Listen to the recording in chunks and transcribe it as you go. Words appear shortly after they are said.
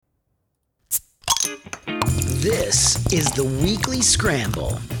This is the Weekly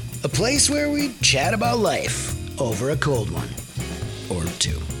Scramble, a place where we chat about life over a cold one or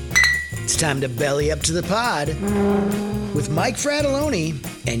two. It's time to belly up to the pod with Mike Fratelloni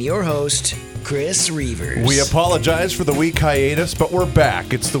and your host, Chris Reuvers. We apologize for the week hiatus, but we're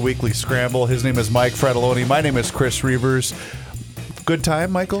back. It's the Weekly Scramble. His name is Mike Fratelloni. My name is Chris Reuvers. Good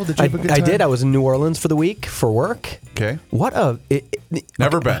time, Michael? Did you have a good time? I did. I was in New Orleans for the week for work. Okay.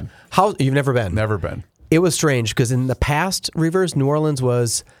 Never been. How you've never been? Never been. It was strange because in the past, Reuvers, New Orleans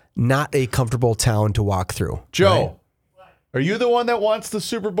was not a comfortable town to walk through. Joe, right? Are you the one that wants the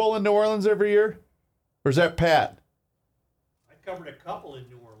Super Bowl in New Orleans every year? Or is that Pat? I covered a couple in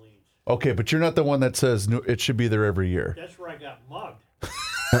New Orleans. Okay, but you're not the one that says it should be there every year. That's where I got mugged.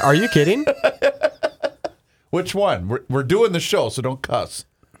 Are you kidding? Which one? We're doing the show, so don't cuss.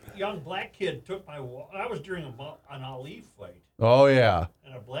 A young black kid took my wallet. I was during an Ali fight. Oh, yeah.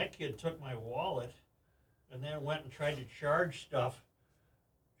 And a black kid took my wallet and then went and tried to charge stuff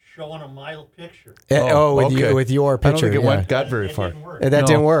showing a my picture. With your picture. I don't think it got very far. Didn't work. That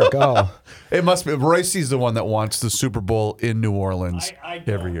didn't work. Oh. It must be. Royce's the one that wants the Super Bowl in New Orleans I don't.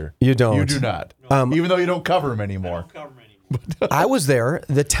 every year. You don't. You do not. No. Even though you don't cover him I anymore. don't cover 'em anymore. I was there.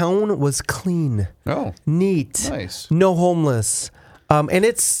 The town was clean, Oh, neat, nice. no homeless, and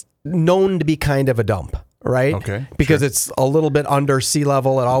it's known to be kind of a dump, right? Okay, because sure. it's a little bit under sea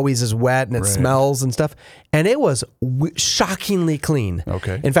level. It always is wet and it Right. smells and stuff. And it was shockingly clean.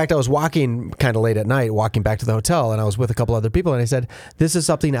 Okay. In fact, I was walking kind of late at night, walking back to the hotel, and I was with a couple other people, and I said, "This is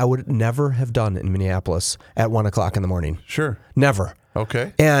something I would never have done in Minneapolis at 1:00 in the morning. Sure. Never."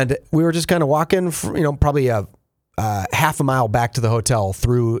 Okay. And we were just kind of walking, probably a half a mile back to the hotel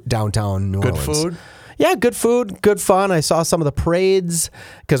through downtown New Good Orleans. food? Yeah, good food, good fun. I saw some of the parades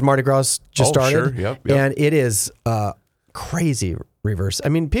because Mardi Gras just started. Sure. Yep. And it is crazy, Reverse. I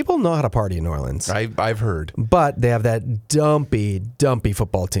mean, people know how to party in New Orleans. I've heard. But they have that dumpy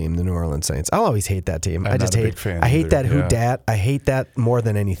football team, the New Orleans Saints. I'll always hate that team. I'm not a big fan I hate either, that who dat. I hate that more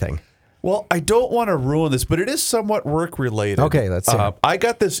than anything. Well, I don't want to ruin this, but it is somewhat work related. Okay, let's see. I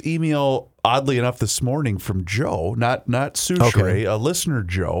got this email, oddly enough, this morning from Joe, not Suchere, Okay. a listener,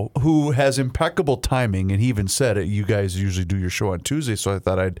 Joe, who has impeccable timing, and he even said it. You guys usually do your show on Tuesday, so I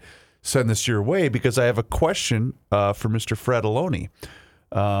thought I'd send this your way because I have a question for Mr. Fratelloni.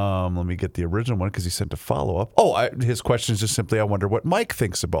 Let me get the original one because he sent a follow-up. His question is just simply, I wonder what Mike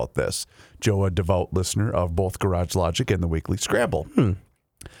thinks about this. Joe, a devout listener of both Garage Logic and the Weekly Scramble.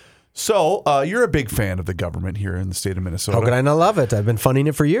 So, you're a big fan of the government here in the state of Minnesota. How could I not love it? I've been funding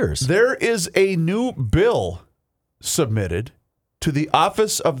it for years. There is a new bill submitted to the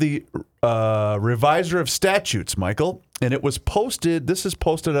Office of the Reviser of Statutes, Michael, and it was posted. This is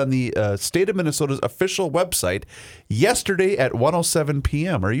posted on the state of Minnesota's official website yesterday at 1:07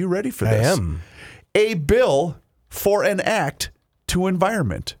 p.m. Are you ready for this? I am. A bill for an act to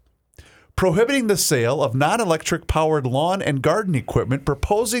environment, prohibiting the sale of non-electric powered lawn and garden equipment,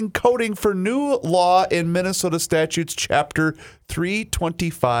 proposing coding for new law in Minnesota Statutes Chapter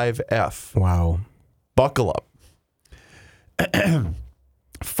 325F. Wow. Buckle up.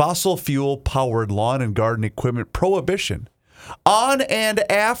 Fossil fuel powered lawn and garden equipment prohibition on and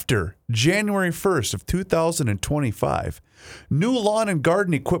after January 1st of 2025. New lawn and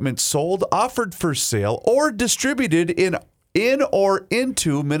garden equipment sold, offered for sale, or distributed in or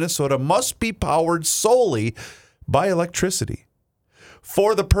into Minnesota must be powered solely by electricity.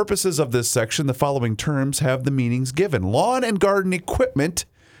 For the purposes of this section, the following terms have the meanings given. Lawn and garden equipment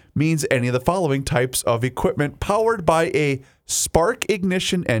means any of the following types of equipment powered by a spark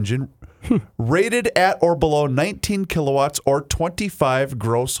ignition engine rated at or below 19 kilowatts or 25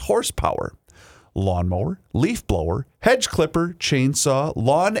 gross horsepower. Lawnmower, leaf blower, hedge clipper, chainsaw,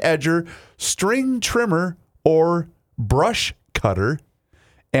 lawn edger, string trimmer, or brush cutter.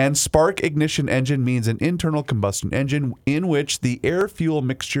 And spark ignition engine means an internal combustion engine in which the air-fuel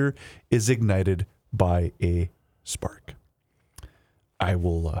mixture is ignited by a spark. I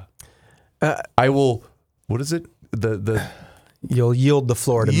will, what is it? You'll yield the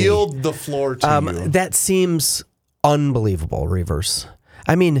floor to me. Yield the floor to you. That seems unbelievable, Reverse.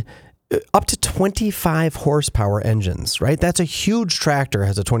 I mean, up to 25 horsepower engines, right? That's a huge tractor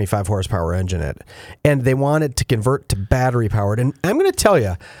has a 25 horsepower engine in it. And they want it to convert to battery powered. And I'm going to tell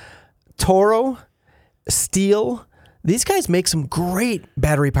you, Toro, Steel, these guys make some great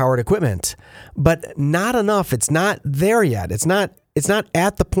battery powered equipment, but not enough. It's not there yet. It's not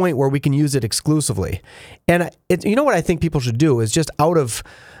at the point where we can use it exclusively. And you know what I think people should do is just out of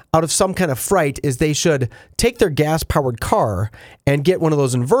some kind of fright is they should take their gas powered car and get one of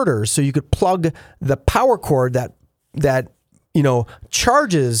those inverters so you could plug the power cord that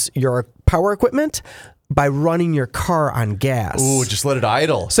charges your power equipment by running your car on gas. Ooh, just let it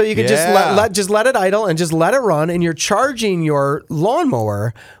idle. So you can just let it idle and just let it run, and you're charging your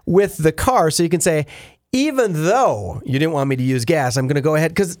lawnmower with the car. So you can say, even though you didn't want me to use gas, I'm going to go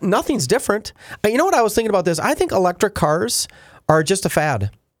ahead, because nothing's different. You know what I was thinking about this? I think electric cars are just a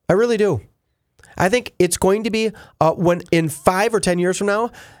fad. I really do. I think it's going to be when in 5 or 10 years from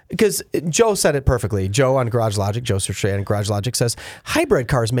now, because Joe said it perfectly. Joe on Garage Logic, Joe Sertray on Garage Logic says hybrid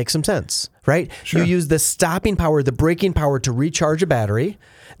cars make some sense, right? Sure. You use the stopping power, the braking power to recharge a battery.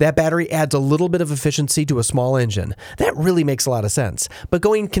 That battery adds a little bit of efficiency to a small engine. That really makes a lot of sense. But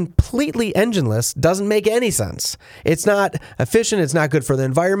going completely engineless doesn't make any sense. It's not efficient. It's not good for the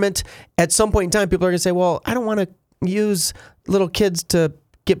environment. At some point in time, people are going to say, well, I don't want to use little kids to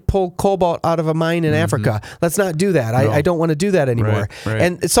pull cobalt out of a mine in Africa. Let's not do that. No. I don't want to do that anymore. Right.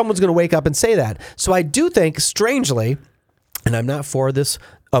 And someone's going to wake up and say that. So I do think, strangely, and I'm not for this,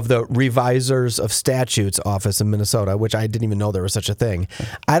 of the Revisers of Statutes office in Minnesota, which I didn't even know there was such a thing.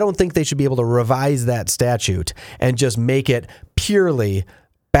 I don't think they should be able to revise that statute and just make it purely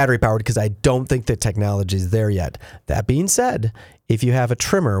battery powered, because I don't think the technology is there yet. That being said, if you have a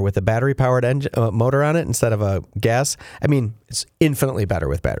trimmer with a battery powered motor on it instead of a gas, I mean, it's infinitely better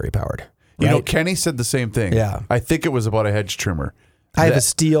with battery powered. You know, Kenny said the same thing. Yeah. I think it was about a hedge trimmer. I have a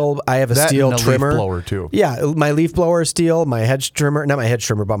steel trimmer. Leaf blower too. Yeah, my leaf blower is steel. My hedge trimmer, not my hedge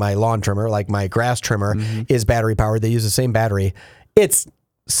trimmer, but my lawn trimmer, like my grass trimmer, is battery powered. They use the same battery. It's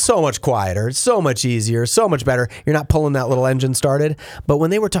so much quieter, so much easier, so much better. You're not pulling that little engine started. But when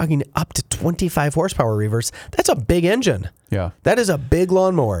they were talking up to 25 horsepower, Reuvers, that's a big engine. Yeah. That is a big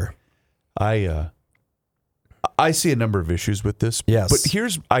lawnmower. I see a number of issues with this. Yes. But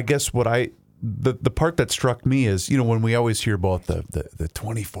here's, I guess, the part that struck me is, you know, when we always hear about the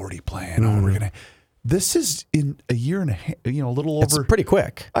 2040 plan, we're going to, this is in a year and a half, you know, a little over. It's pretty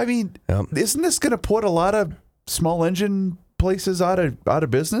quick. I mean, isn't this going to put a lot of small engine places out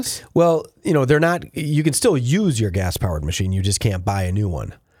of business? Well, you know, they're not, you can still use your gas powered machine. You just can't buy a new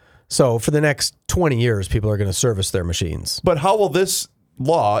one. So for the next 20 years, people are going to service their machines. But how will this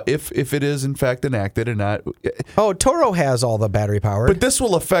law, if it is in fact enacted and not... Oh, Toro has all the battery powered. But this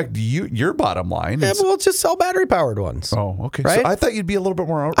will affect your bottom line. Yeah, but we'll just sell battery powered ones. Oh, okay. Right? So I thought you'd be a little bit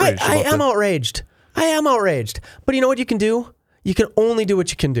more outraged. I am outraged. I am outraged. But you know what you can do? You can only do what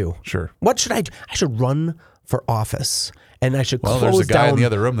you can do. Sure. What should I do? I should run for office. And I should close down... Well, there's a guy in the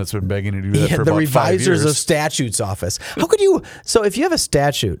other room that's been begging to do that for the about 5 years. Revisers of Statutes office. How could you... So if you have a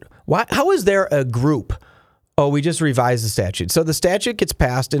statute, how is there a group... Oh, we just revised the statute. So the statute gets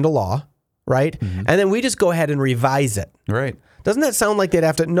passed into law, right? And then we just go ahead and revise it. Right. Doesn't that sound like they'd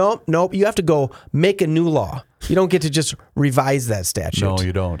have to... Nope. You have to go make a new law. You don't get to just revise that statute. No,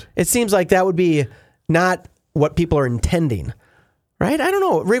 you don't. It seems like that would be not what people are intending. Right? I don't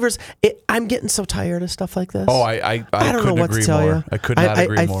know. Reuvers, I'm getting so tired of stuff like this. Oh, I don't know what to tell you. I could not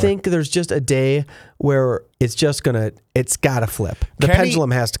agree more. I think there's just a day where it's got to flip. The pendulum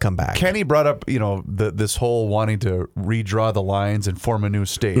has to come back. Kenny brought up, you know, this whole wanting to redraw the lines and form a new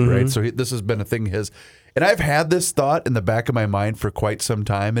state, right? So this has been a thing of his. And I've had this thought in the back of my mind for quite some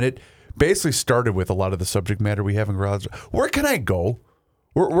time, and it basically started with a lot of the subject matter we have in Garage. Where can I go?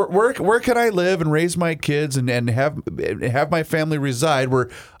 Where can I live and raise my kids and have my family reside where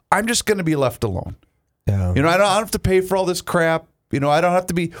I'm just going to be left alone? Yeah. You know, I don't have to pay for all this crap. You know, I don't have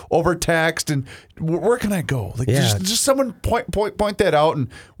to be overtaxed. And where can I go? Like, just someone point that out, and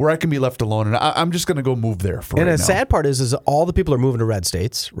where I can be left alone. And I'm just going to go move there for. And the sad part is all the people are moving to red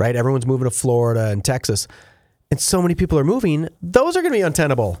states, right? Everyone's moving to Florida and Texas, and so many people are moving. Those are going to be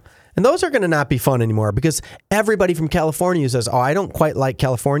untenable. And those are going to not be fun anymore, because everybody from California who says, oh, I don't quite like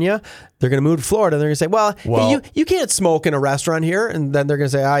California, they're going to move to Florida. And they're going to say, well hey, you can't smoke in a restaurant here. And then they're going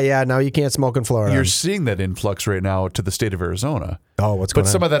to say, oh, yeah, now you can't smoke in Florida. You're seeing that influx right now to the state of Arizona. Oh, what's going on?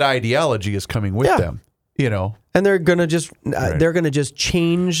 But some of that ideology is coming with them, you know. And they're going to just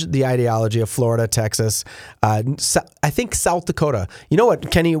change the ideology of Florida, Texas, I think South Dakota. You know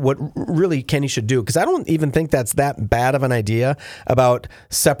what Kenny should do? Because I don't even think that's that bad of an idea about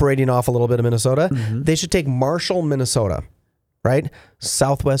separating off a little bit of Minnesota. They should take Marshall, Minnesota, right?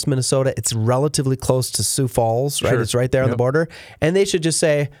 Southwest Minnesota. It's relatively close to Sioux Falls, right? Sure. It's right there on the border. And they should just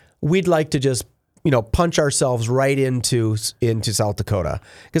say, we'd like to just punch ourselves right into South Dakota,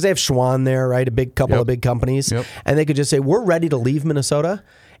 because they have Schwann there, right? A big couple of big companies, and they could just say, we're ready to leave Minnesota.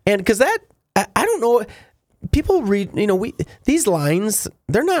 And because I don't know, people read, these lines,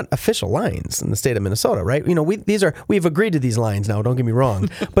 they're not official lines in the state of Minnesota, right? We've agreed to these lines now, don't get me wrong,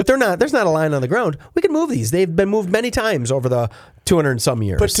 but there's not a line on the ground. We can move these. They've been moved many times over the 200 and some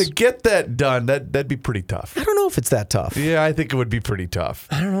years. But to get that done, that'd be pretty tough. I don't know if it's that tough. Yeah, I think it would be pretty tough.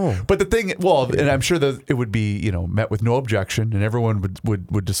 I don't know. But the thing, and I'm sure that it would be, met with no objection, and everyone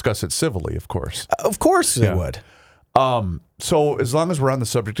would discuss it civilly, of course. Of course they would. So as long as we're on the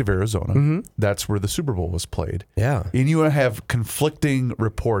subject of Arizona, that's where the Super Bowl was played. Yeah. And you have conflicting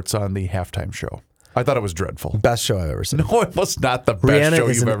reports on the halftime show. I thought it was dreadful. Best show I've ever seen. No, it was not the best Rihanna show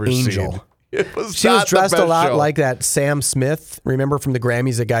is you've an ever angel. seen. It was She not was dressed the a best lot show. like that Sam Smith. Remember from the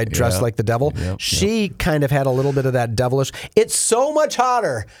Grammys, the guy dressed like the devil? She kind of had a little bit of that devilish. It's so much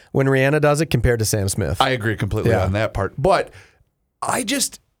hotter when Rihanna does it compared to Sam Smith. I agree completely on that part. But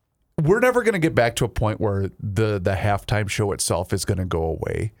we're never going to get back to a point where the halftime show itself is going to go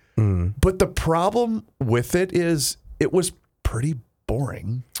away. But the problem with it is it was pretty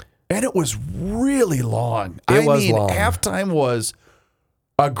boring. And it was really long. It was long. Halftime was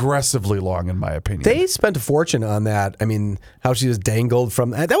aggressively long, in my opinion. They spent a fortune on that. I mean, how she was dangled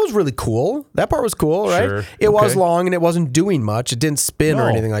from that was really cool. That part was cool, right? Sure. It was long and it wasn't doing much. It didn't spin or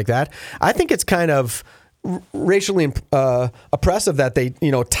anything like that. I think it's kind of racially oppressive that they,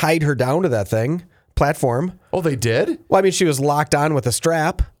 tied her down to that platform. Oh, they did? Well, I mean, she was locked on with a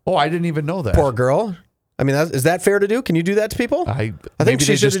strap. Oh, I didn't even know that. Poor girl. I mean, is that fair to do? Can you do that to people? I think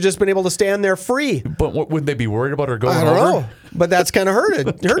she should have just been able to stand there free. But wouldn't they be worried about her going over? I don't know. But that's kind of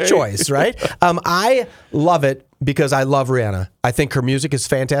her choice, right? I love it because I love Rihanna. I think her music is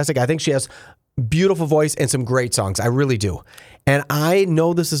fantastic. I think she has beautiful voice and some great songs. I really do. And I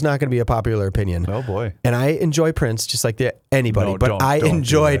know this is not going to be a popular opinion. Oh, boy. And I enjoy Prince just like anybody. No, but I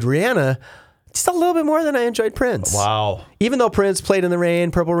enjoyed Rihanna just a little bit more than I enjoyed Prince. Wow. Even though Prince played in the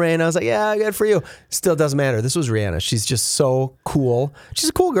rain, Purple Rain, I was like, yeah, good for you. Still doesn't matter. This was Rihanna. She's just so cool. She's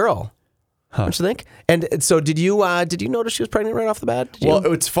a cool girl. Don't you think? And so did you notice she was pregnant right off the bat?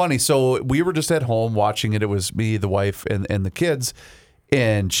 Well, it's funny. So we were just at home watching it. It was me, the wife, and the kids.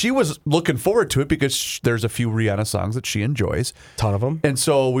 And she was looking forward to it because there's a few Rihanna songs that she enjoys. Ton of them. And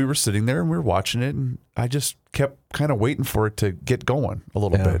so we were sitting there and we were watching it. And I just kept kind of waiting for it to get going a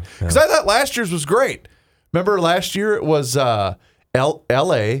little bit. Because I thought last year's was great. Remember last year it was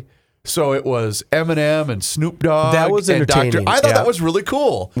L.A., so it was Eminem and Snoop Dogg. That was entertaining. I thought that was really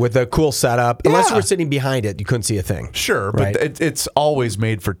cool. With a cool setup. Unless you were sitting behind it, you couldn't see a thing. Sure, right? But it's always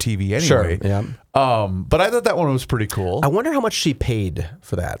made for TV anyway. Sure, yeah. But I thought that one was pretty cool. I wonder how much she paid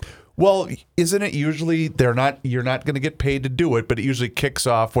for that. Well, isn't it usually you're not going to get paid to do it, but it usually kicks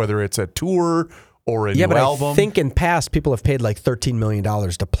off whether it's a tour or a new album. I think in past people have paid like $13 million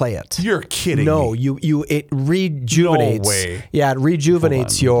to play it. You're kidding me. It rejuvenates. No way. Yeah, it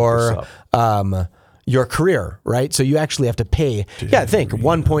rejuvenates your career, right? So you actually have to pay. Yeah, think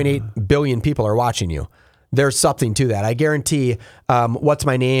 1.8 billion people are watching you. There's something to that. I guarantee What's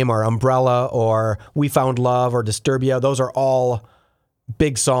My Name or Umbrella or We Found Love or Disturbia, those are all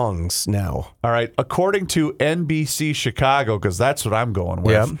big songs now. All right. According to NBC Chicago, because that's what I'm going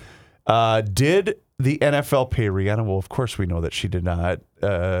with, did the NFL pay Rihanna? Well, of course we know that she did not.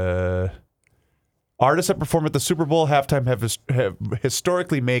 Artists that perform at the Super Bowl halftime have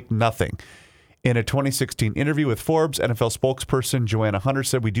historically make nothing. In a 2016 interview with Forbes, NFL spokesperson Joanna Hunter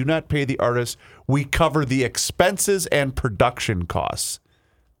said, "We do not pay the artists. We cover the expenses and production costs."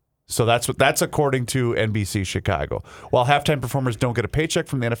 So that's according to NBC Chicago. While halftime performers don't get a paycheck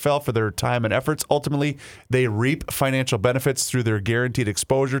from the NFL for their time and efforts, ultimately they reap financial benefits through their guaranteed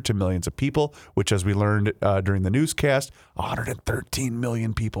exposure to millions of people, which, as we learned during the newscast, 113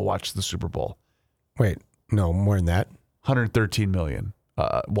 million people watched the Super Bowl. Wait, no, more than that. 113 million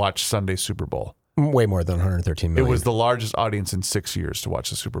watched Sunday Super Bowl. Way more than 113 million. It was the largest audience in 6 years to watch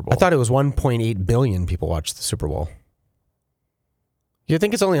the Super Bowl. I thought it was 1.8 billion people watched the Super Bowl. You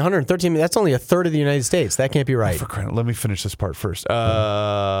think it's only 113 million? That's only a third of the United States. That can't be right. For crying, let me finish this part first.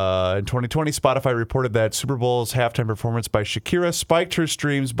 In 2020, Spotify reported that Super Bowl's halftime performance by Shakira spiked her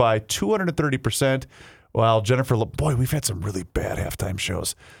streams by 230%, while boy, we've had some really bad halftime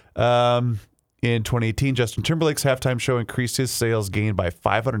shows. In 2018, Justin Timberlake's halftime show increased his sales gain by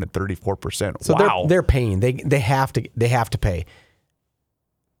 534%. So wow. they're paying. They have to pay.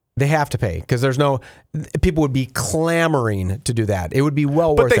 They have to pay because people would be clamoring to do that. It would be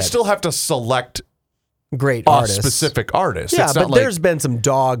well worth it. But they still have to select great artists. Specific artists. Yeah, but there's been some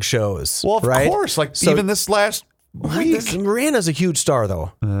dog shows. Well, of course. Even this last week. Rihanna's a huge star,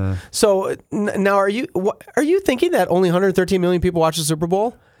 though. So now are you thinking that only 113 million people watch the Super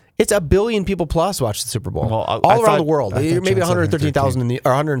Bowl? It's 1 billion people plus watch the Super Bowl Well, I all thought- around the world. I thought Maybe John said 113,000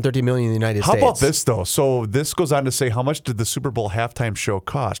 or 130 million in the United How States. about this, though? So this goes on to say, how much did the Super Bowl halftime show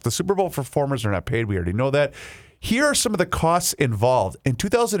cost? The Super Bowl performers are not paid. We already know that. Here are some of the costs involved. In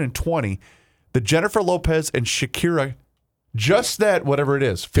 2020, the Jennifer Lopez and Shakira, just that, whatever it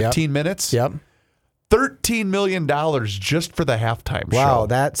is, 15 minutes? Yep. $13 million just for the halftime show. Wow,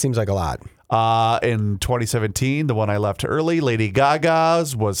 that seems like a lot. In 2017, the one I left early, Lady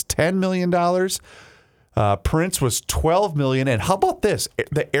Gaga's was $10 million. Prince was $12 million. And how about this?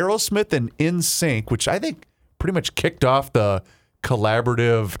 The Aerosmith and NSYNC, which I think pretty much kicked off the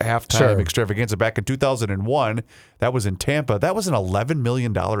collaborative halftime extravaganza back in 2001. That was in Tampa. That was an $11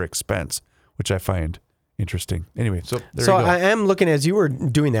 million expense, which I find interesting. Anyway, so there you go. I am looking, as you were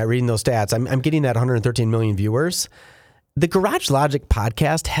doing that, reading those stats, I'm getting that 113 million viewers. The Garage Logic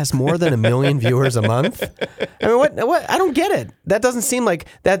podcast has more than 1 million viewers a month. I mean, what? I don't get it. That doesn't seem like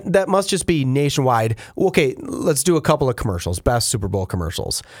that. That must just be nationwide. Okay, let's do a couple of commercials. Best Super Bowl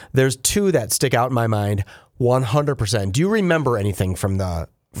commercials. There's 2 that stick out in my mind 100%. Do you remember anything from it?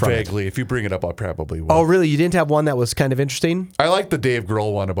 Vaguely. If you bring it up, I probably will. Oh, really? You didn't have one that was kind of interesting? I like the Dave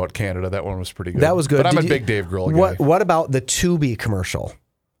Grohl one about Canada. That one was pretty good. That was good. But I'm a big Dave Grohl guy. What about the Tubi commercial?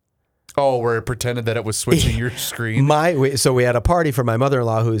 Oh, where it pretended that it was switching your screen? So we had a party for my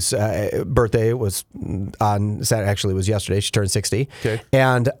mother-in-law whose birthday was on Saturday. Actually, it was yesterday. She turned 60. Okay.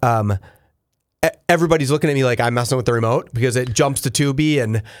 And everybody's looking at me like I'm messing with the remote because it jumps to Tubi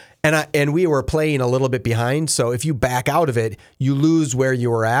and we were playing a little bit behind. So if you back out of it, you lose where you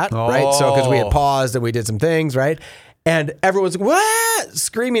were at, right? So because we had paused and we did some things, right? And everyone's what?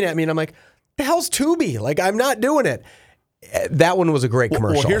 Screaming at me, and I'm like, "The hell's Tubi? Like I'm not doing it." That one was a great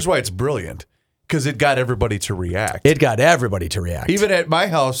commercial. Well, here's why it's brilliant. Because it got everybody to react. It got everybody to react. Even at my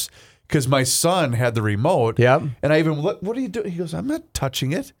house, because my son had the remote. Yep. And I even, what are you doing? He goes, I'm not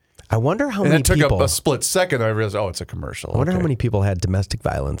touching it. I wonder how And many it took people. a split second. I realized, oh, it's a commercial. I wonder Okay. how many people had domestic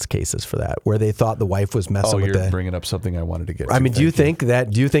violence cases for that, where they thought the wife was messing Oh, with you're the. bringing up something I wanted to get to. I mean, do you think that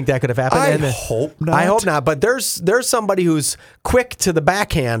could have happened? I hope not. I hope not. But there's somebody who's quick to the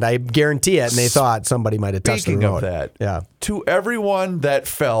backhand. I guarantee it. And they thought somebody might have touched the Speaking remote. of that, Yeah. to everyone that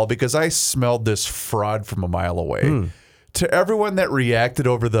fell, because I smelled this fraud from a mile away, to everyone that reacted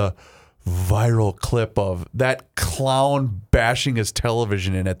over the viral clip of that clown bashing his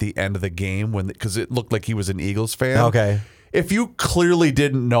television in at the end of the game because it looked like he was an Eagles fan. Okay. If you clearly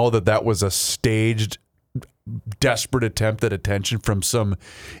didn't know that was a staged, desperate attempt at attention from some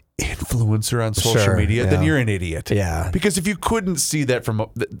influencer on social Sure, media, then yeah. you're an idiot. Yeah. Because if you couldn't see that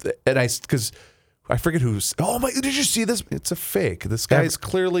because I forget who's, oh my, did you see this? It's a fake. This guy's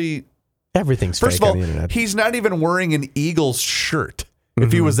clearly, Everything's first fake of all, on the internet. he's not even wearing an Eagles shirt.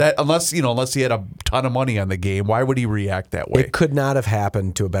 If he was that, unless he had a ton of money on the game, why would he react that way? It could not have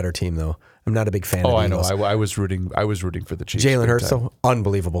happened to a better team, though. I'm not a big fan of Oh, the I know. Eagles. I was rooting for the Chiefs. Jalen big Hurts, time. though,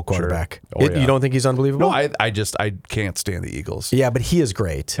 unbelievable quarterback. Oh, yeah. You don't think he's unbelievable? No, I can't stand the Eagles. Yeah, but he is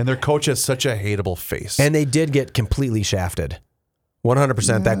great. And their coach has such a hateable face. And they did get completely shafted.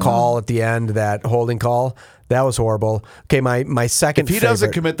 100%. That call at the end, that holding call, that was horrible. Okay, my second if he favorite.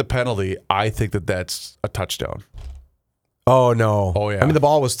 doesn't commit the penalty, I think that's a touchdown. Oh, no. Oh, yeah. I mean, the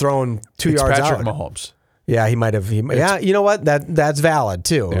ball was thrown 2 It's yards Patrick out. Mahomes. Yeah, he might have. Yeah, you know what? That's valid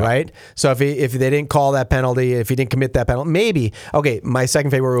too, right? So if they didn't call that penalty, if he didn't commit that penalty, maybe. Okay, my second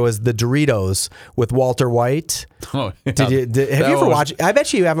favorite was the Doritos with Walter White. Oh, yeah. Have you ever watched? I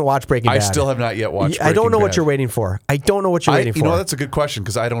bet you haven't watched Breaking Bad. I still have not yet watched I don't know Breaking what Bad. you're waiting for. I don't know what you're waiting for. You know, that's a good question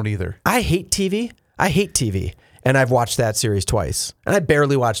because I don't either. I hate TV. And I've watched that series twice. And I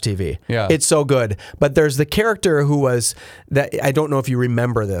barely watch TV. Yeah. It's so good. But there's the character who was that I don't know if you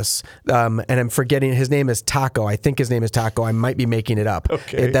remember this. And I'm forgetting his name is Taco. I think his name is Taco. I might be making it up.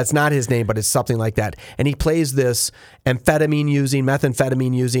 Okay. That's not his name, but it's something like that. And he plays this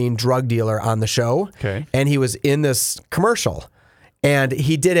methamphetamine using drug dealer on the show. Okay. And he was in this commercial. And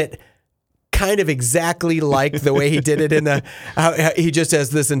he did it kind of exactly like the way he did it in the, he just has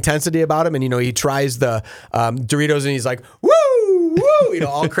this intensity about him. And, he tries the Doritos and he's like, woo, woo,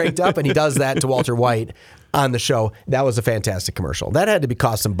 all cranked up. And he does that to Walter White on the show. That was a fantastic commercial. That had to be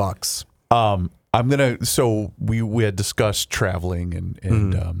cost some bucks. So we had discussed traveling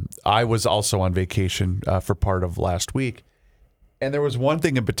and I was also on vacation for part of last week. And there was one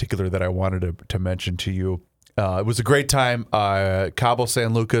thing in particular that I wanted to mention to you. It was a great time. Cabo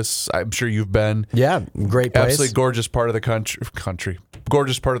San Lucas, I'm sure you've been. Yeah, great place. Absolutely gorgeous part of the country.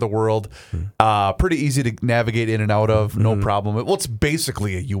 Gorgeous part of the world. Pretty easy to navigate in and out of. No problem. Well, it's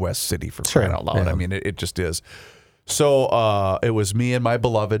basically a U.S. city for crying out loud. Yeah. I mean, it just is. So it was me and my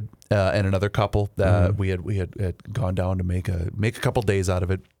beloved and another couple that we had gone down to make a couple days out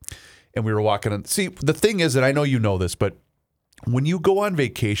of it. and we were walking on. See, the thing is, and I know you know this, but when you go on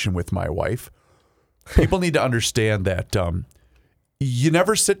vacation with my wife, people need to understand that you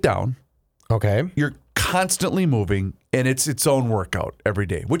never sit down. Okay. You're constantly moving, and it's its own workout every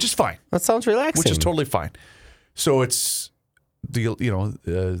day, which is fine. That sounds relaxing. Which is totally fine. So it's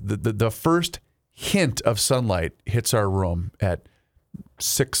the first hint of sunlight hits our room at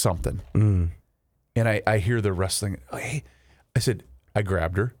 6 something, and I hear the wrestling. Oh, hey, I said, I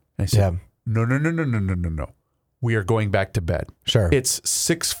grabbed her and I said, no. We are going back to bed. Sure. It's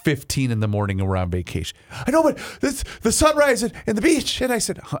 6:15 in the morning and we're on vacation. I know, but the sunrise and the beach. And I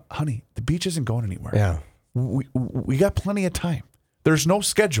said, honey, the beach isn't going anywhere. Yeah. We got plenty of time. There's no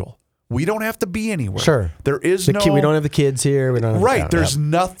schedule. We don't have to be anywhere. Sure. There is we don't have the kids here. We don't have right. There's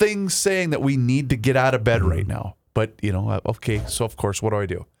nothing saying that we need to get out of bed right now. But, okay, so of course, what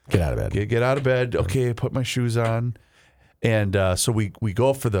do? Get out of bed. Get out of bed. Okay, put my shoes on. And so we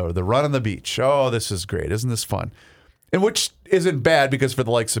go for the run on the beach. Oh, this is great. Isn't this fun? And which isn't bad because for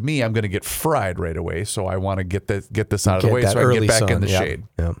the likes of me, I'm going to get fried right away. So I want to get this out of the way so I can get back in the shade.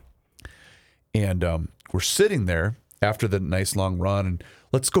 Yeah. And we're sitting there after the nice long run, and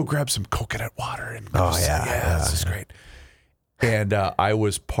let's go grab some coconut water. And this is great. And I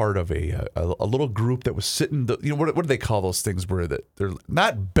was part of a little group that was sitting. What do they call those things where they're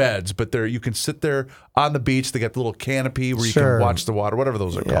not beds, but you can sit there on the beach. They got the little canopy where you can watch the water, whatever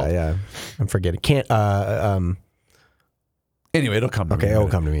those are called. Yeah, I'm forgetting. Anyway, it'll come to me. Okay, it'll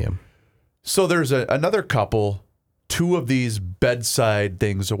come to me. So there's another couple, 2 of these bedside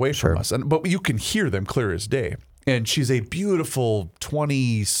things away from us, but you can hear them clear as day. And she's a beautiful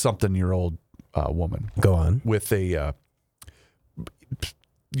 20-something-year-old woman. Go on. With a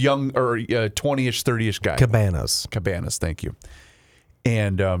young or 20-ish, 30-ish guy. Cabanas, thank you.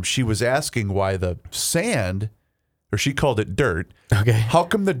 And she was asking why the sand, or she called it dirt. Okay. How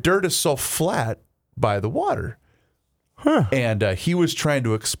come the dirt is so flat by the water? Huh. And he was trying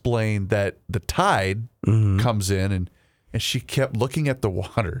to explain that the tide comes in, and she kept looking at the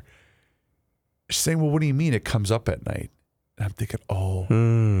water. She's saying, well, what do you mean it comes up at night? And I'm thinking, I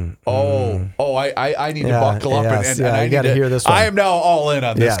need to buckle up and I got to hear this one. I am now all in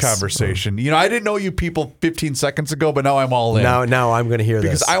on this conversation. I didn't know you people 15 seconds ago, but now I'm all in. Now I'm going to hear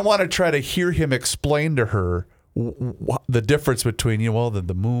because this. I want to try to hear him explain to her the difference between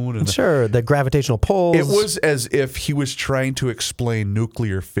the moon and the gravitational pulls. It was as if he was trying to explain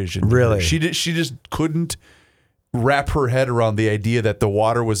nuclear fission. Really? She just couldn't wrap her head around the idea that the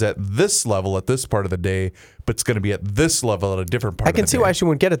water was at this level at this part of the day, but it's going to be at this level at a different part of the day. I can see why she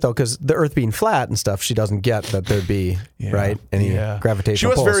wouldn't get it, though, because the Earth being flat and stuff, she doesn't get that there'd be, any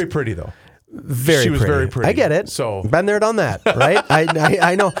gravitational pulls. She was very pretty, though. She was very pretty. I get it. So been there, done that, right?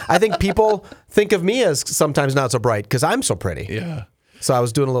 I know. I think people think of me as sometimes not so bright because I'm so pretty. Yeah. So I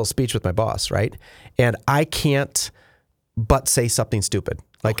was doing a little speech with my boss, right? And I can't but say something stupid.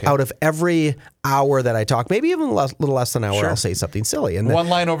 Out of every hour that I talk, maybe even a little less than an hour, I'll say something silly. And one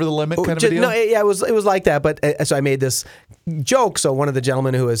line over the limit kind of a deal? No, it was like that. But so I made this joke. So one of the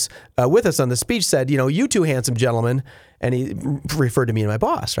gentlemen who was with us on the speech said, you 2 handsome gentlemen, and he referred to me and my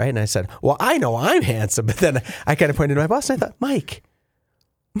boss, right? And I said, well, I know I'm handsome. But then I kind of pointed to my boss, and I thought, Mike,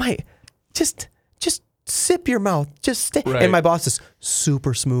 just sip your mouth, just stay. Right. And my boss is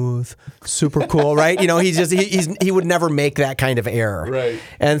super smooth, super cool, right? He would never make that kind of error. Right.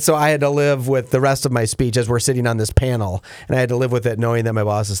 And so I had to live with the rest of my speech as we're sitting on this panel, and I had to live with it knowing that my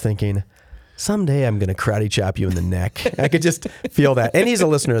boss is thinking, someday I'm going to karate chop you in the neck. I could just feel that. And he's a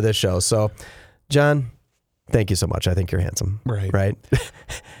listener of this show. So, John, thank you so much. I think you're handsome. Right.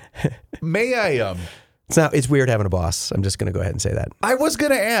 May I... It's weird having a boss. I'm just going to go ahead and say that. I was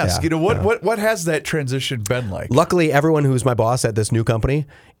going to ask, what has that transition been like? Luckily, everyone who's my boss at this new company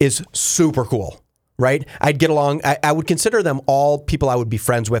is super cool, right? I'd get along. I would consider them all people I would be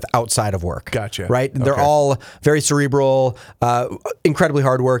friends with outside of work. Gotcha. Right? They're all very cerebral, incredibly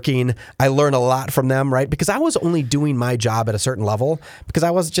hardworking. I learn a lot from them, right? Because I was only doing my job at a certain level because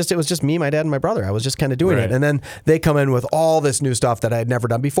it was just me, my dad, and my brother. I was just kind of doing it. And then they come in with all this new stuff that I had never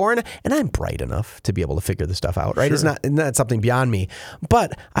done before. And I'm bright enough to be able to figure this stuff out, right? Sure. It's not something beyond me.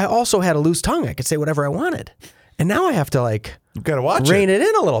 But I also had a loose tongue. I could say whatever I wanted. And now I have to you've got to watch rein it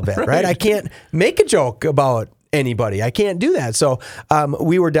in a little bit, right? I can't make a joke about anybody. I can't do that. So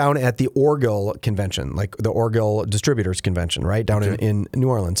we were down at the Orgill convention, the Orgill Distributors Convention, right? Down in New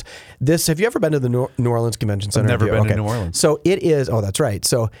Orleans. Have you ever been to the New Orleans Convention Center? I've never been to New Orleans. So it is, that's right.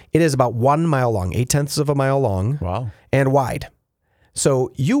 So it is about 1 mile long, 0.8 of a mile long. Wow. And wide.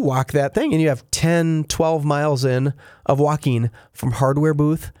 So you walk that thing and you have 10, 12 miles in of walking from hardware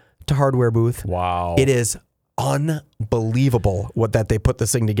booth to hardware booth. Wow. It is unbelievable that they put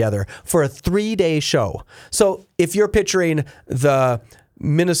this thing together for a 3-day show. So if you're picturing the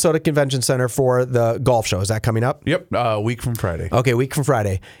Minnesota Convention Center for the golf show, is that coming up? Yep, a week from Friday. Okay, week from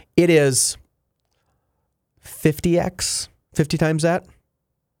Friday. It is 50 times that,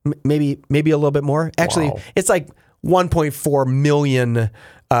 maybe a little bit more. Actually, Wow. it's like 1.4 million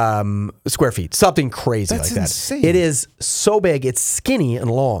square feet, something crazy That's like that. insane. It is so big, it's skinny and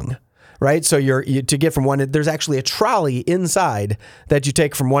long, right? So you to get from one end, there's actually a trolley inside that you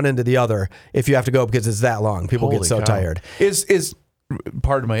take from one end to the other if you have to go because it's that long. People Holy get so cow. tired. Is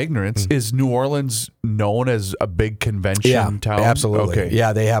pardon my ignorance, is New Orleans known as a big convention town? Absolutely. Okay.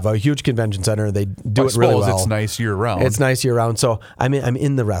 Yeah, they have a huge convention center. They do I it really suppose well. it's nice year round. It's nice year round. So I'm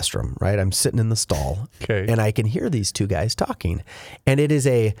in the restroom, right? I'm sitting in the stall, Okay. and I can hear these two guys talking. And it is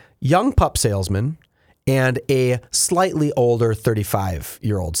a young pup salesman and a slightly older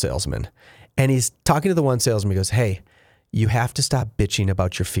 35-year-old salesman. And he's talking to the one salesman. He goes, "Hey, you have to stop bitching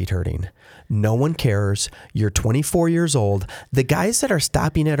about your feet hurting. No one cares. You're 24 years old. The guys that are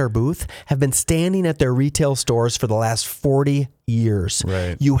stopping at our booth have been standing at their retail stores for the last 40 years.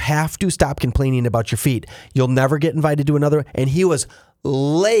 Right. You have to stop complaining about your feet. You'll never get invited to another." And he was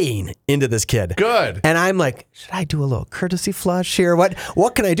laying into this kid. Good. And I'm like, should I do a little courtesy flush here? What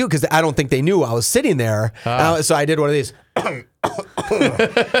can I do? Because I don't think they knew I was sitting there. So I did one of these.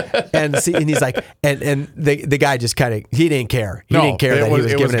 and he's like, and the guy just kind of, he didn't care. He No, didn't care it that he was-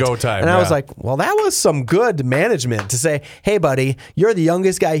 was it giving was it. go time, And I was yeah. like, well, that was some good management to say, hey, buddy, you're the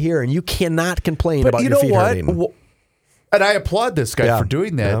youngest guy here and you cannot complain about you your know feet what? hurting. Well, and I applaud this guy Yeah. for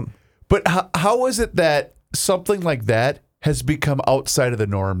doing that. Yeah. But how is it that something like that has become outside of the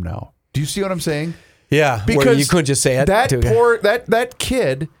norm now? Do you see what I'm saying? Yeah, Because where you couldn't just say it. That to a guy. poor that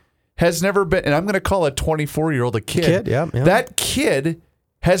kid has never been, and I'm going to call a 24-year-old a kid. Kid, yeah. That kid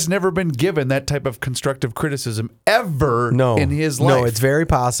has never been given that type of constructive criticism ever in his life. No, it's very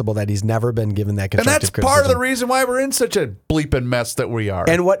possible that he's never been given that and constructive that's criticism. part of the reason why we're in such a bleeping mess that we are.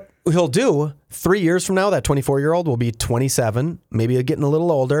 And what he'll do 3 years from now, that 24-year-old will be 27, maybe getting a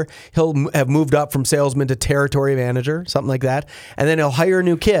little older. He'll have moved up from salesman to territory manager, something like that. And then he'll hire a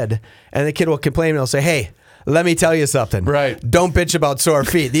new kid, and the kid will complain and he'll say, "Hey, let me tell you something. Right. Don't bitch about sore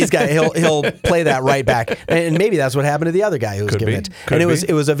feet." These guys, he'll play that right back. And maybe that's what happened to the other guy who was Could giving be. it. Could And be.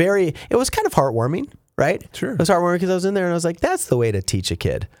 it was kind of heartwarming, right? Sure. It was heartwarming because I was in there and I was like, that's the way to teach a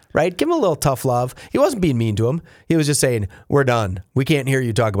kid, right? Give him a little tough love. He wasn't being mean to him. He was just saying, "We're done. We can't hear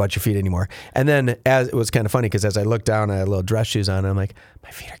you talk about your feet anymore." And then as it was kind of funny because as I looked down, I had little dress shoes on and I'm like, my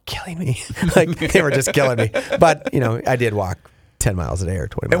feet are killing me. Like they were just killing me. But, I did walk 10 miles a day or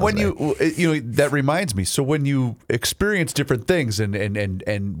 20 miles And when a day. that reminds me. So when you experience different things,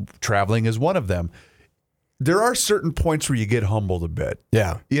 and traveling is one of them, there are certain points where you get humbled a bit.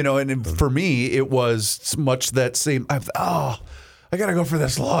 Yeah. And for me, it was much that same. I gotta go for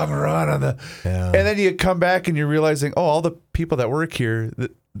this long run on the, Yeah. and then you come back and you're realizing, all the people that work here,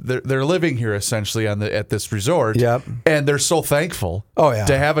 they're living here essentially at this resort. Yep. And they're so thankful. Oh, yeah.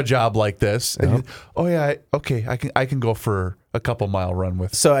 To have a job like this. And Yep. I can go for a couple mile run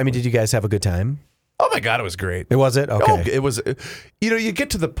with. So, I mean, did you guys have a good time? Oh my God, it was great. Was it? Okay. Oh, it was. You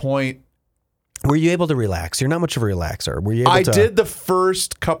get to the point. Were you able to relax? You're not much of a relaxer. Were you able I to? did the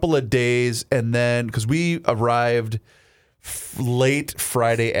first couple of days, and then because we arrived late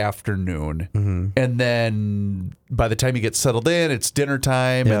Friday afternoon, and then by the time you get settled in, it's dinner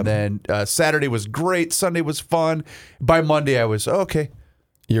time, Yep. and then Saturday was great, Sunday was fun. By Monday, I was okay.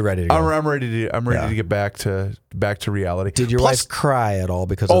 You're ready to go. I'm ready to get back to reality. Did your Plus- wife cry at all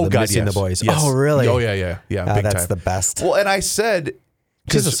because of the missing the boys? Yes. Oh, really? Oh yeah, big that's time. the best. Well, and I said.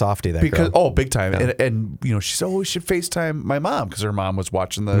 She's a softie, that because girl. big time, Yeah. and she said, we should FaceTime my mom because her mom was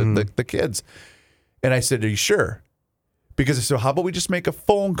watching the kids, and I said, are you sure? Because I said, how about we just make a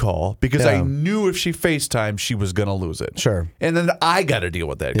phone call? Because I Yeah. knew if she FaceTimed, she was going to lose it. Sure. And then I got to deal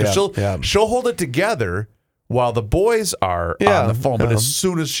with that because Yeah. she'll hold it together while the boys are Yeah. on the phone, but Yeah. as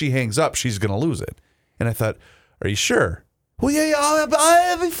soon as she hangs up, she's going to lose it. And I thought, are you sure? Well, yeah,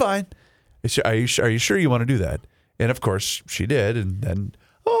 I'll be fine. Are you sure you want to do that? And of course she did, and then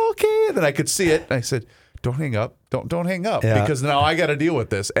okay, and then I could see it, and I said, "Don't hang up, don't hang up," Yeah. because now I got to deal with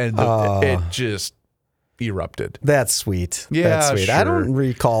this, and it just erupted. That's sweet. Yeah, That's sweet. I sure. don't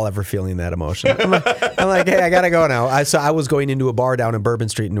recall ever feeling that emotion. I'm like, hey, I gotta go now. I was going into a bar down in Bourbon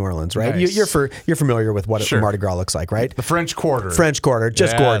Street in New Orleans, right? Nice. You're familiar with what Sure. Mardi Gras looks like, right? The French Quarter. French Quarter,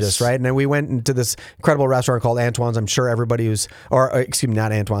 just Yes. gorgeous, right? And then we went into this incredible restaurant called Antoine's. I'm sure everybody excuse me,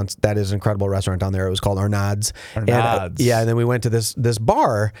 not Antoine's. That is an incredible restaurant down there. It was called Arnaud's. Arnaud's. And then we went to this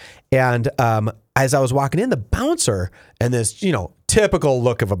bar, and as I was walking in, the bouncer and this typical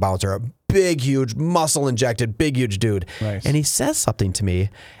look of a bouncer, a big, huge, muscle injected, big, huge dude. Nice. And he says something to me,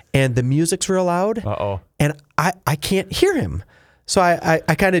 and the music's real loud, and I can't hear him. So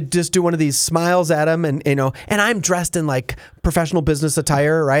I kind of just do one of these smiles at him, and and I'm dressed in like professional business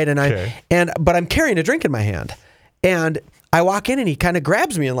attire, right? And but I'm carrying a drink in my hand, and I walk in, and he kind of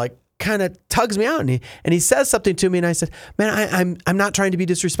grabs me and like kind of tugs me out, and he says something to me, and I said, "Man, I'm not trying to be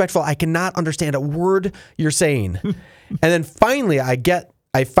disrespectful. I cannot understand a word you're saying." And then finally,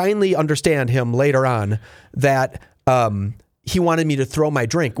 I finally understand him later on that. He wanted me to throw my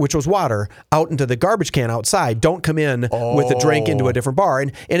drink, which was water, out into the garbage can outside. Don't come in with a drink into a different bar.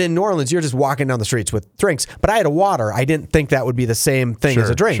 And in New Orleans, you're just walking down the streets with drinks. But I had a water. I didn't think that would be the same thing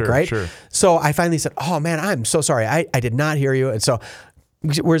as a drink, right? Sure. So I finally said, "Oh, man, I'm so sorry. I did not hear you." And so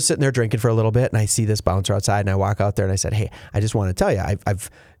we're sitting there drinking for a little bit, and I see this bouncer outside, and I walk out there, and I said, "Hey, I just want to tell you,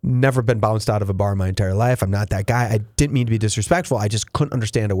 I've never been bounced out of a bar my entire life. I'm not that guy. I didn't mean to be disrespectful. I just couldn't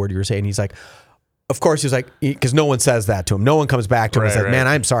understand a word you were saying." He's like, of course, he's like, because no one says that to him. No one comes back to him and says, "Man,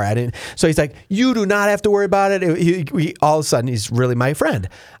 I'm sorry, I didn't." So he's like, "You do not have to worry about it." All of a sudden, he's really my friend.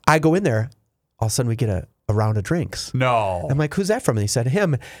 I go in there. All of a sudden, we get a round of drinks. No. I'm like, "Who's that from?" And he said,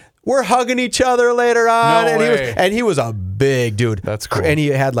 "Him." We're hugging each other later on. No and he was a big dude. That's cool. And he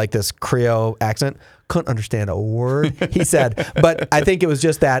had like this Creole accent. Couldn't understand a word he said. But I think it was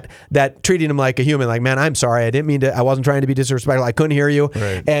just that treating him like a human, like, "Man, I'm sorry. I didn't mean to. I wasn't trying to be disrespectful. I couldn't hear you."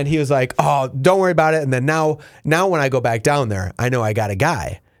 Right. And he was like, "Oh, don't worry about it." And then now when I go back down there, I know I got a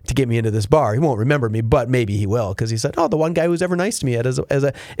guy to get me into this bar. He won't remember me, but maybe he will, because he said, "Oh, the one guy who was ever nice to me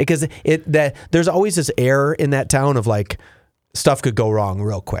because there's always this air in that town of like stuff could go wrong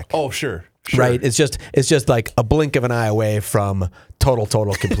real quick." Oh, sure. Right. It's just like a blink of an eye away from total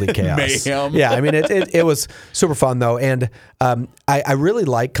complete chaos. Mayhem. Yeah. I mean, it was super fun though. And I really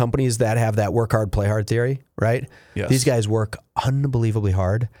like companies that have that work hard, play hard theory, right? Yes. These guys work unbelievably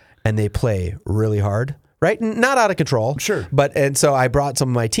hard and they play really hard. Right? Not out of control. Sure. And so I brought some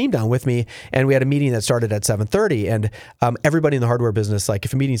of my team down with me, and we had a meeting that started at 7:30. And everybody in the hardware business, like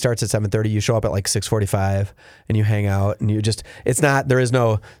if a meeting starts at 7:30, you show up at like 6:45 and you hang out, and there is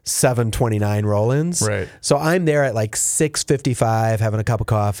no 7:29 roll-ins. Right. So I'm there at like 6:55 having a cup of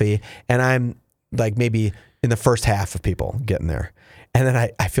coffee, and I'm like maybe in the first half of people getting there. And then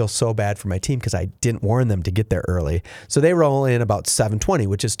I feel so bad for my team because I didn't warn them to get there early. So they roll in about 7:20,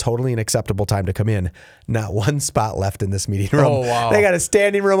 which is totally an acceptable time to come in. Not one spot left in this meeting room. Oh, wow. They got a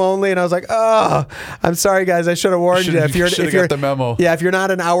standing room only. And I was like, "Oh, I'm sorry, guys. I should have warned you. If you're got the memo. Yeah, if you're not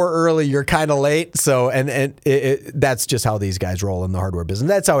an hour early, you're kind of late." So, and that's just how these guys roll in the hardware business.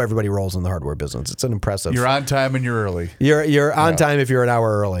 That's how everybody rolls in the hardware business. It's an impressive. You're on time and you're early. You're on time if you're an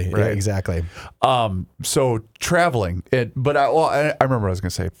hour early. Right. Yeah, exactly. So traveling, but I remember what I was going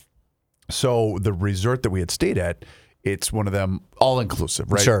to say. So the resort that we had stayed at, it's one of them all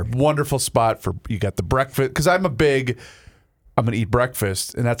inclusive, right? Sure. Wonderful spot you got the breakfast, because I'm going to eat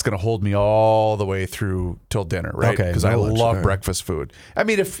breakfast, and that's going to hold me all the way through till dinner, right? Okay, Because no I lunch, love right. breakfast food. I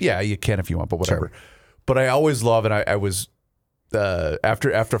mean, you can if you want, but whatever. Sure. But I always love, and I was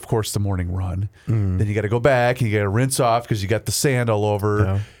after of course the morning run, then you got to go back and you got to rinse off because you got the sand all over.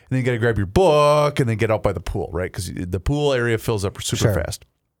 Yeah. And then you got to grab your book and then get out by the pool, right? Because the pool area fills up super Sure. fast.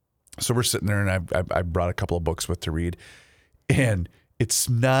 So we're sitting there, and I brought a couple of books with to read, and it's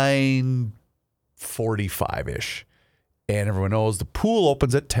 9:45-ish, and everyone knows the pool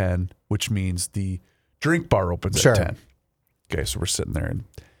opens at 10, which means the drink bar opens Sure. at 10. Okay, so we're sitting there, and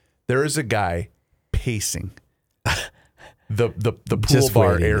there is a guy pacing the pool Just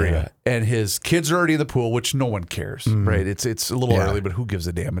bar waiting, area, yeah. and his kids are already in the pool, which no one cares, right? It's a little Yeah. early, but who gives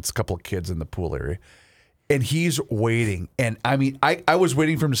a damn? It's a couple of kids in the pool area. And he's waiting. And I mean, I was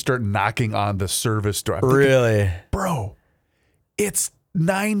waiting for him to start knocking on the service door. I'm thinking, Really? bro, it's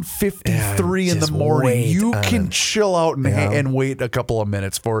 9:53 in the just morning. wait You on can it. chill out and wait a couple of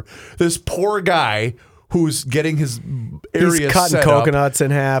minutes for this poor guy who's getting his area He's cutting set coconuts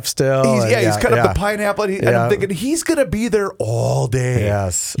in half still. He's cutting up the pineapple, and I'm thinking he's going to be there all day.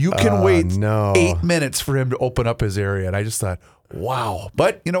 Yes. You can Oh, wait no. 8 minutes for him to open up his area. And I just thought, wow.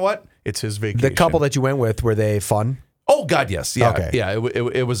 But you know what? It's his vacation. The couple that you went with, were they fun? Oh, God, yes. Yeah. Okay. Yeah.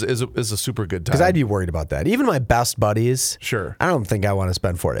 It was a super good time. Because I'd be worried about that. Even my best buddies. Sure. I don't think I want to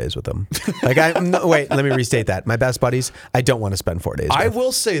spend 4 days with them. Wait, let me restate that. My best buddies, I don't want to spend 4 days with. I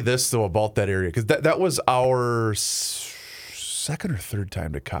will say this, though, about that area, because that was our second or third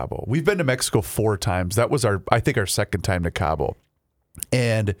time to Cabo. We've been to Mexico 4 times. That was I think our second time to Cabo.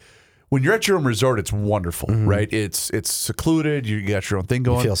 And when you're at your own resort, it's wonderful, right? It's secluded. You got your own thing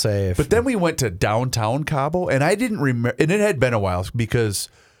going. You feel safe. But then we went to downtown Cabo, and I didn't remember, and it had been a while because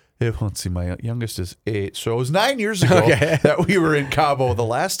Let's see, my youngest is 8. So it was 9 years ago that we were in Cabo the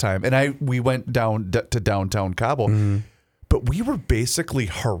last time. And we went down to downtown Cabo. Mm-hmm. But we were basically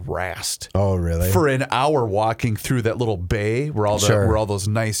harassed. Oh, really? For an hour walking through that little bay where all those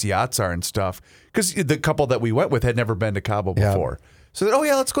nice yachts are and stuff. Because the couple that we went with had never been to Cabo before. So,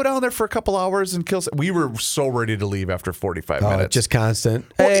 let's go down there for a couple hours and kill. We were so ready to leave after 45 minutes. Just constant.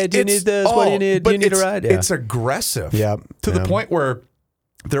 Hey, do you need this? What do you need? Do you need a ride? It's aggressive. Yeah. To the point where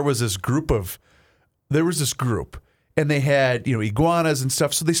there was this group, and they had iguanas and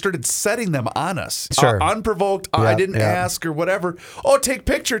stuff. So they started setting them on us, unprovoked. I didn't ask or whatever. Oh, take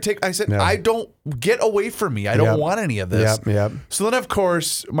picture. I said, I don't, get away from me. I don't want any of this. So then, of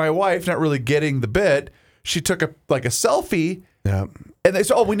course, my wife, not really getting the bit, she took a selfie. Yeah. And they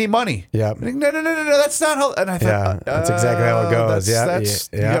said, "Oh, we need money." Yeah. No, that's not how. And I thought, that's exactly how it goes.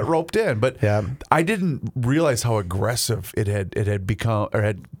 You got roped in. But I didn't realize how aggressive it had become,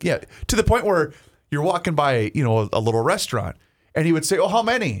 to the point where you're walking by, a little restaurant, and he would say, "Oh, how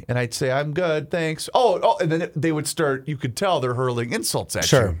many?" And I'd say, "I'm good, thanks." Oh, and then they would start. You could tell they're hurling insults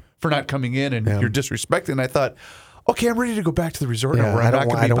at you for not coming in, and you're disrespecting. And I thought, okay, I'm ready to go back to the resort now. Where I'm not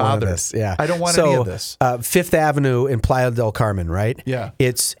going to be bothered. I don't want any of this. Fifth Avenue in Playa del Carmen, right? Yeah.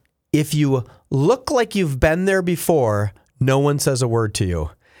 It's if you look like you've been there before, no one says a word to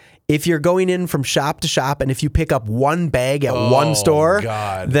you. If you're going in from shop to shop, and if you pick up one bag at one store,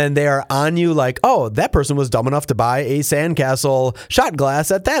 then they are on you like, oh, that person was dumb enough to buy a sandcastle shot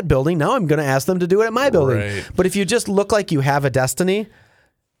glass at that building. Now I'm going to ask them to do it at my building. Right. But if you just look like you have a destiny,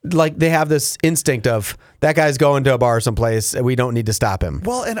 like they have this instinct of that guy's going to a bar someplace, we don't need to stop him.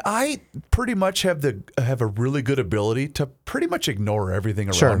 Well, and I pretty much have a really good ability to pretty much ignore everything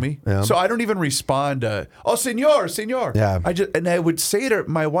around me. Yeah. So I don't even respond to, "Oh, senor." Yeah. I would say to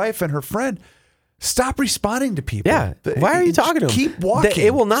my wife and her friend, "Stop responding to people." Yeah. Why are you talking to them? Keep walking.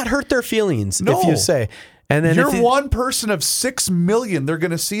 It will not hurt their feelings if you say. And then you're one person of 6 million they're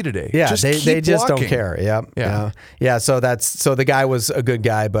going to see today. Yeah, just they just walking. don't care. Yeah. So the guy was a good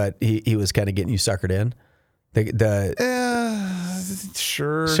guy, but he was kind of getting you suckered in.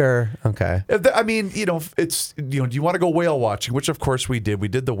 Sure. Okay. I mean, it's do you want to go whale watching? Which of course we did. We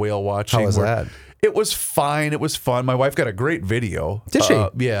did the whale watching. How was that? It was fine. It was fun. My wife got a great video. Did she?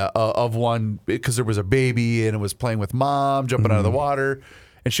 Of one because there was a baby and it was playing with mom jumping out of the water.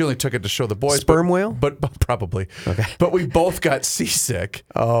 And she only took it to show the boys. Sperm whale? But probably. Okay. But we both got seasick.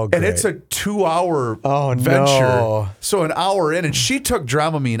 Oh, great. And it's a 2-hour venture. No. So an hour in, and she took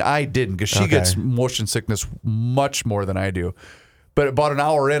Dramamine. I didn't because she gets motion sickness much more than I do. But about an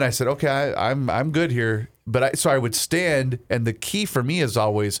hour in, I said, okay, I'm good here. So I would stand, and the key for me is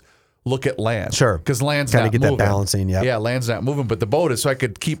always look at land. Sure. Because land's not moving. Kind of get that balancing, Yeah, land's not moving, but the boat is. So I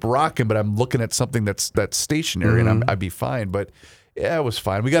could keep rocking, but I'm looking at something that's stationary, and I'd be fine. But yeah, it was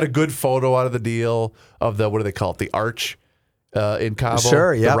fine. We got a good photo out of the deal of the, what do they call it? The arch in Cabo.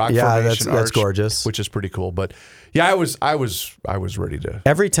 Sure, yeah. The rock formation that's arch, gorgeous. Which is pretty cool. But yeah, I was ready to.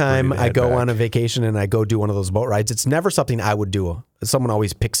 Every time I go on a vacation and I go do one of those boat rides, it's never something I would do. Someone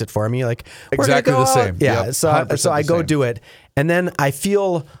always picks it for me. Like, exactly the same. Yeah. Yep, so I go do it. And then I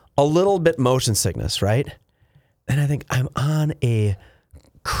feel a little bit motion sickness, right? And I think I'm on a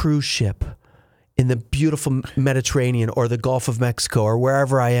cruise ship in the beautiful Mediterranean or the Gulf of Mexico or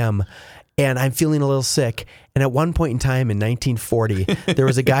wherever I am, and I'm feeling a little sick. And at one point in time in 1940, there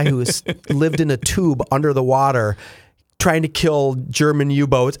was a guy who lived in a tube under the water trying to kill German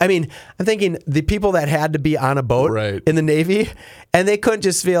U-boats. I mean, I'm thinking the people that had to be on a boat in the Navy, and they couldn't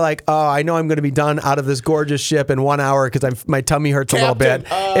just feel like, oh, I know I'm going to be done out of this gorgeous ship in 1 hour because my tummy hurts a little bit.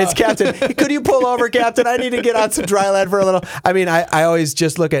 It's Captain. Could you pull over, Captain? I need to get on some dry land for a little. I mean, I always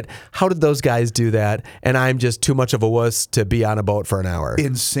just look at how did those guys do that, and I'm just too much of a wuss to be on a boat for an hour.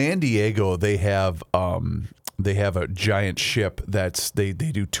 In San Diego, they have a giant ship that's they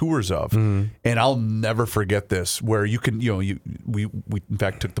do tours of, and I'll never forget this. Where you can we in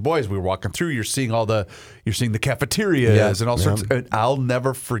fact took the boys. We were walking through. You're seeing the cafeterias and all sorts. And I'll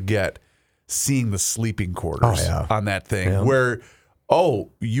never forget seeing the sleeping quarters on that thing. Where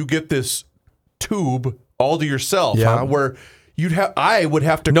you get this tube all to yourself, huh? Where I would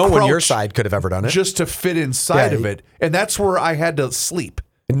have to. No one on your side could have ever done it just to fit inside of it, and that's where I had to sleep.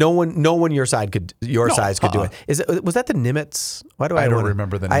 No one your size could do it. Was that the Nimitz? Why do I don't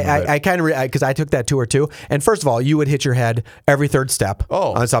remember the name of it. I kind of because I took that tour too. And first of all, you would hit your head every third step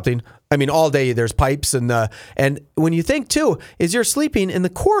on something. I mean, all day there's pipes and when you think too is you're sleeping in the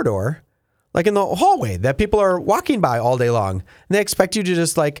corridor, like in the hallway that people are walking by all day long. And they expect you to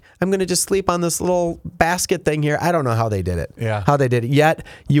just like, I'm going to just sleep on this little basket thing here. I don't know how they did it. Yeah. How they did it. Yet,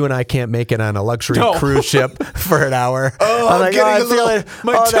 you and I can't make it on a luxury cruise ship for an hour. Oh, I'm like, getting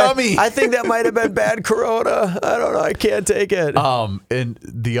my tummy. I think that might have been bad Corona. I don't know. I can't take it. And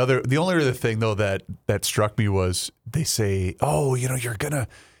the only other thing though that struck me was they say, oh, you're going to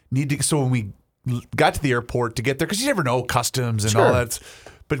need to, so when we got to the airport to get there, because you never know customs and all that.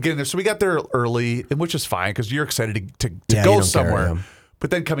 But getting there, so we got there early, and which is fine because you're excited to go somewhere. Care, yeah.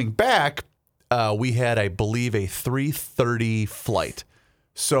 But then coming back, we had, I believe, a 3:30 flight.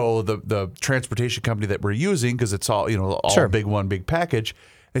 So the transportation company that we're using, because it's all one big package,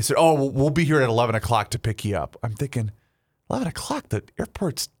 they said, "Oh, we'll be here at 11 o'clock to pick you up." I'm thinking, 11 o'clock? The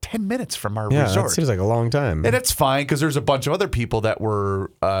airport's 10 minutes from our resort. Yeah, that seems like a long time. And it's fine because there's a bunch of other people that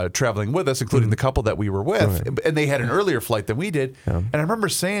were traveling with us, including the couple that we were with, and they had an earlier flight than we did. Yeah. And I remember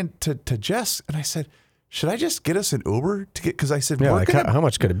saying to Jess, and I said, should I just get us an Uber to get? Because I said, how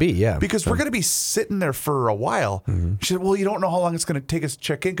much could it be? Yeah, because we're going to be sitting there for a while. Mm-hmm. She said, well, you don't know how long it's going to take us to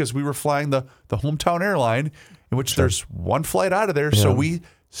check in because we were flying the hometown airline, in which there's one flight out of there. Yeah. So we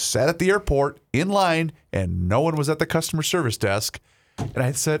sat at the airport in line, and no one was at the customer service desk. And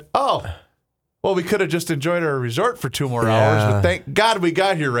I said, oh, well, we could have just enjoyed our resort for 2 more hours, but thank God we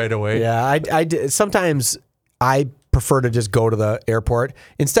got here right away. Yeah, I sometimes I prefer to just go to the airport.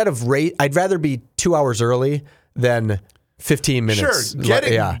 Instead of I'd rather be 2 hours early than 15 minutes.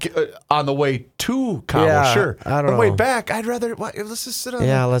 Sure, on the way to Cabo, sure. I don't know. On the way back, I'd rather, let's just sit on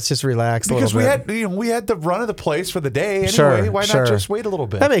let's just relax a little bit. Because we had the run of the place for the day anyway. Why not just wait a little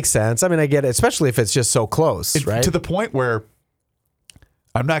bit? That makes sense. I mean, I get it, especially if it's just so close, right? To the point where,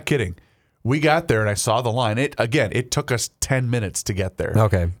 I'm not kidding. We got there and I saw the line. It took us 10 minutes to get there.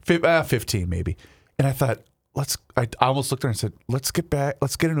 Okay. 15 maybe. And I thought, I almost looked at her and said, let's get back.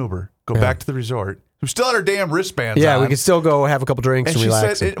 Let's get an Uber. Go back to the resort. We still had our damn wristbands on. Yeah, we could still go have a couple drinks and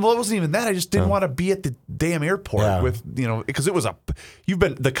relax. She said, well, it wasn't even that. I just didn't want to be at the damn airport with, because it was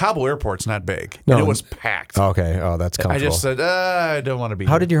the Cabo airport's not big. No. And it was packed. Okay. Oh, that's comfortable. I just said, I don't want to be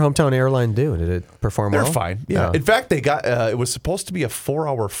How did your hometown airline do? Did it perform well? They're fine. Yeah. In fact, they got, it was supposed to be a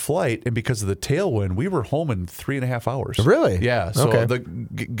 4-hour flight, and because of the tailwind, we were home in 3.5 hours. Really? Yeah. So the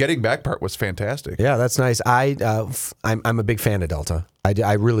getting back part was fantastic. Yeah, that's nice. I'm a big fan of Delta.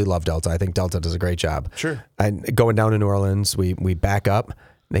 I really love Delta. I think Delta does a great job. Sure. Going down to New Orleans, we back up, and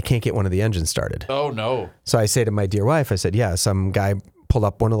they can't get one of the engines started. Oh, no. So I say to my dear wife, I said, some guy pulled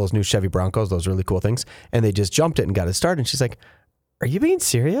up one of those new Chevy Broncos, those really cool things, and they just jumped it and got it started. And she's like, are you being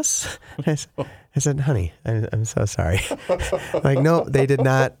serious? I said, honey, I'm so sorry. Like, no, they did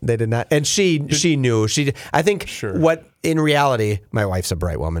not. They did not. And she knew. I think what in reality, my wife's a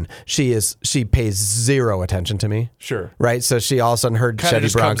bright woman. She pays zero attention to me. Sure. Right. So she all of a sudden heard Kinda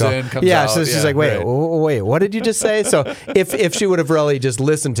Chevy Bronco. Comes out. So she's like, wait, what did you just say? So if she would have really just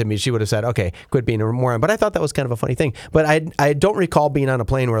listened to me, she would have said, okay, quit being a moron. But I thought that was kind of a funny thing. But I don't recall being on a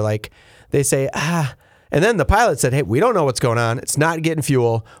plane where like they say, and then the pilot said, hey, we don't know what's going on. It's not getting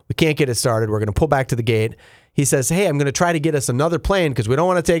fuel. We can't get it started. We're going to pull back to the gate. He says, hey, I'm going to try to get us another plane because we don't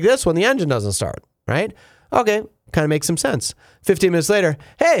want to take this when the engine doesn't start. Right? Okay. Kind of makes some sense. 15 minutes later,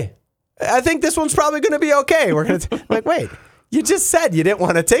 hey, I think this one's probably going to be okay. We're going to I'm like, wait, you just said you didn't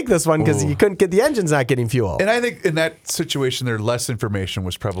want to take this one because you couldn't get the engine's not getting fuel. And I think in that situation, there less information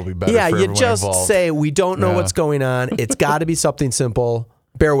was probably better. Yeah, for you everyone just involved. say we don't know what's going on. It's got to be something simple.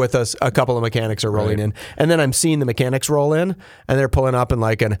 Bear with us. A couple of mechanics are rolling in. And then I'm seeing the mechanics roll in, and they're pulling up in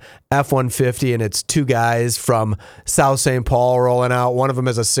like an F-150, and it's 2 guys from South St. Paul rolling out. One of them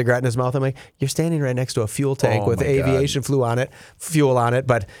has a cigarette in his mouth. I'm like, you're standing right next to a fuel tank with aviation fuel on it.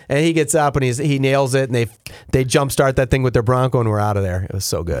 And he gets up, and he nails it, and they jumpstart that thing with their Bronco, and we're out of there. It was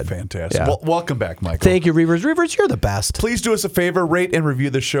so good. Fantastic. Yeah. Well, welcome back, Michael. Thank you, Reuvers. Reuvers, you're the best. Please do us a favor, rate and review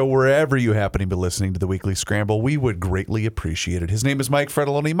the show wherever you happen to be listening to the Weekly Scramble. We would greatly appreciate it. His name is Mike Fredoloni.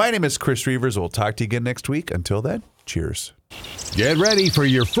 My name is Chris Reuvers. We'll talk to you again next week. Until then, cheers. Get ready for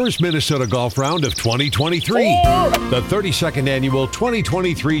your first Minnesota Golf Round of 2023. The 32nd Annual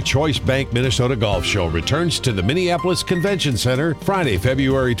 2023 Choice Bank Minnesota Golf Show returns to the Minneapolis Convention Center Friday,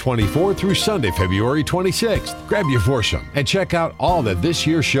 February 24th through Sunday, February 26th. Grab your foursome and check out all that this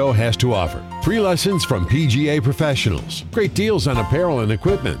year's show has to offer. Free lessons from PGA professionals, great deals on apparel and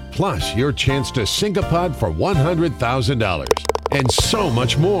equipment, plus your chance to sink a putt for $100,000. And so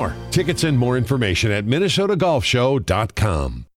much more. Tickets and more information at minnesotagolfshow.com.